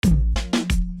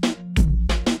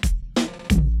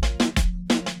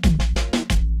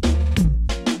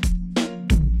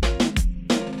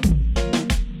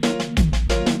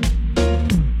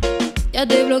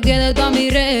bloqueada todas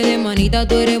mis redes, manita,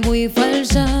 tú eres muy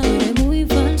falsa, eres muy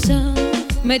falsa.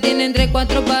 Me tiene entre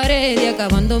cuatro paredes,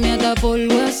 acabándome hasta por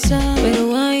WhatsApp.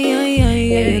 Pero ay,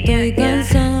 estoy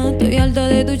cansada. Estoy harta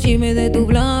de tu chisme, de tu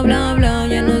bla, bla, bla.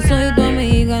 Ya no soy tu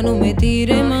amiga, no me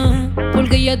tires más,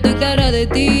 porque ya estoy clara de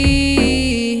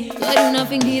ti. Tú eres una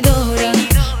fingidora,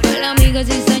 mala amiga,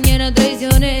 cizañera,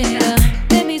 traicionera.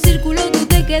 De mi círculo tú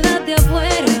te quedaste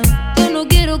afuera. Yo no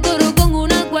quiero coro con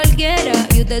una cualquiera,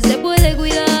 y usted se puede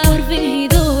cuidar. Por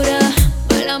fingidora,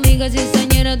 mala amiga,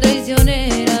 cizañera,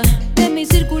 traicionera. De mi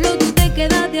círculo tú te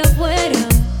quedaste afuera.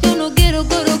 Yo no quiero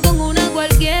coro con una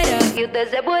cualquiera, y usted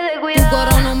se puede cuidar. Tu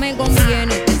coro no me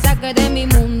conviene, te saque de mi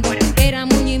mundo. Era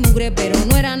muñe y mugre, pero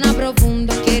no era nada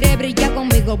profundo. Quieres brillar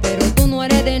conmigo, pero tú no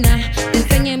eres de nada. Te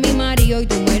enseñé mi marido y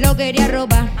tú me lo querías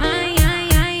robar.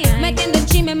 Metiendo el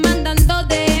chisme, mandando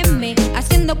DM,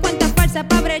 haciendo cuentas falsas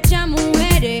pa' brechar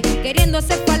mujeres, queriendo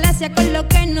hacer falacia con lo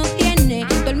que no tiene.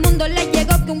 Todo el mundo le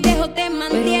llegó que un viejo te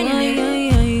mantiene.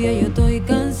 Pero yo estoy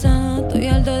cansada, estoy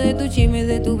harta de tu chisme,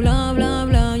 de tu bla, bla,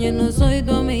 bla. Ya no soy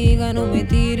tu amiga, no me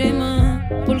tires más,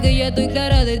 porque ya estoy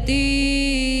clara de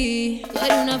ti. Tú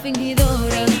eres una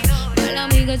fingidora, mala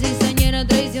amiga, cizañera,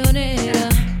 traicionera.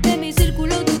 De mi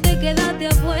círculo tú te quedaste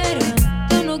afuera.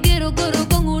 Yo no quiero coro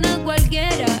con una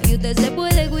cualquiera, y usted se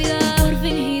puede cuidar. Por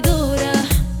fingidora,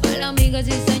 mala amiga,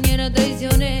 cizañera,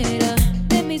 traicionera.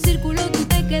 De mi círculo tú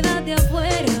te quedaste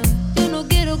afuera. Yo no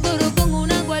quiero coro con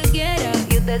una cualquiera,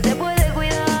 y usted se puede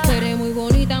cuidar. Tú eres muy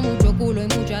bonita, mucho culo y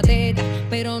mucha teta,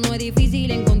 pero no es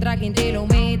difícil encontrar quien te lo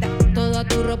meta. Toda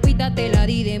tu ropita te la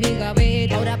di de mi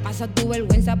gaveta. Ahora pasa tu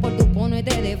vergüenza por tu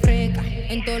ponerte de fresca.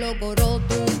 En todo lo coro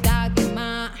tú estás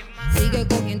quemada. Sigue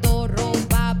cogiendo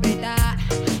ropa apretada.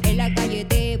 En la calle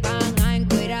te van a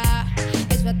encuerar.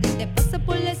 Eso a ti te pasa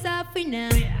por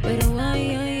desafinar. Pero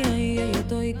ay, yo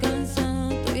estoy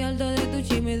cansada. Estoy harta de tu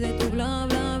chisme, de tu bla,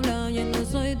 bla, bla. Ya no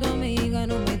soy tu amiga,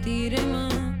 no me tires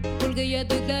más, porque ya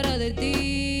estoy clara